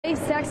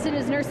Chase Sexton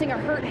is nursing a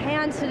hurt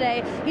hand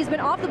today. He's been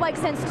off the bike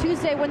since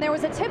Tuesday when there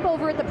was a tip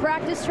over at the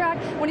practice track.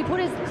 When he put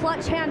his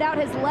clutch hand out,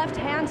 his left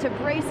hand to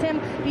brace him,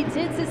 he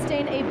did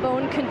sustain a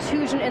bone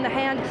contusion in the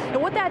hand.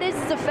 And what that is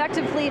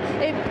effectively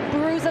a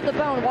bruise of the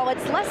bone. While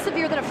it's less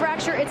severe than a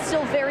fracture, it's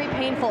still very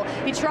painful.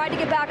 He tried to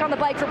get back on the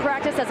bike for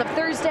practice as of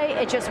Thursday.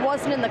 It just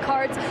wasn't in the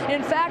cards. And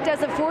in fact,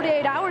 as of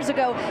 48 hours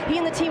ago, he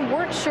and the team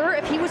weren't sure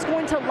if he was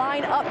going to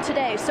line up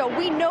today. So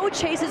we know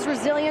Chase is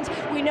resilient.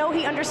 We know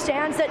he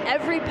understands that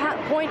every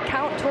point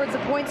count towards the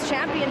points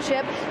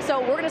championship. So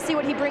we're going to see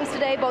what he brings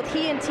today. Both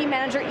he and team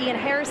manager Ian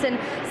Harrison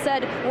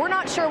said, we're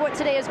not sure what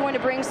today is going to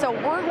bring, so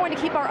we're going to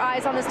keep our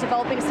eyes on this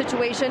developing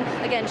situation.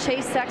 Again,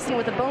 Chase Sexton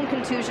with a bone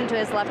contusion to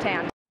his left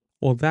hand.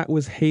 Well, that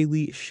was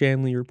Haley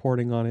Shanley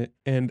reporting on it.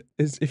 And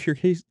if you're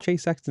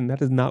Chase Sexton,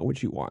 that is not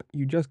what you want.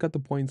 You just got the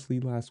points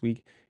lead last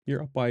week.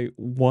 You're up by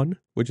 1,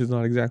 which is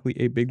not exactly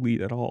a big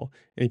lead at all.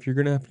 And if you're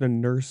going to have to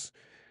nurse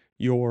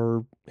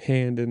your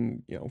hand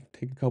and,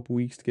 take a couple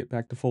weeks to get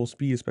back to full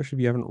speed, especially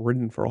if you haven't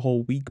ridden for a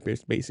whole week,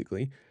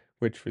 basically,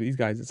 which for these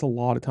guys, it's a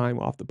lot of time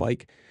off the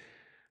bike.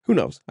 Who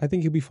knows? I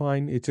think he'll be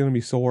fine. It's going to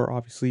be sore.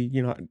 Obviously,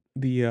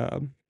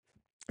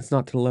 it's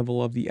not to the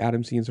level of the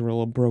Adam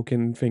Cianciarulo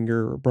broken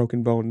finger or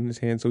broken bone in his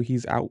hand, so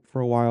he's out for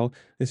a while.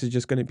 This is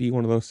just going to be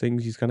one of those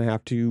things he's going to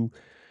have to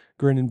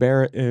grin and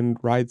bear it and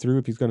ride through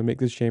if he's going to make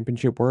this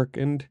championship work.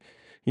 And,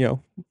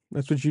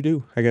 that's what you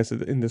do, I guess,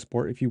 in this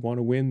sport. If you want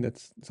to win,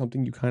 that's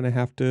something you kind of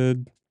have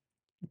to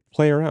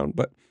play around.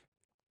 But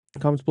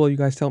comments below, you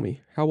guys tell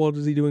me, how well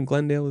does he do in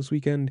Glendale this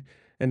weekend?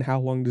 And how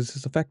long does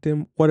this affect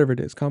him? Whatever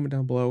it is, comment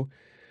down below.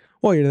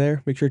 While you're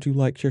there, make sure to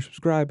like, share,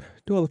 subscribe,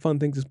 do all the fun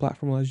things this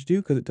platform allows you to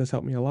do, because it does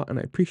help me a lot and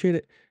I appreciate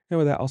it. And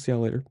with that, I'll see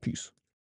y'all later. Peace.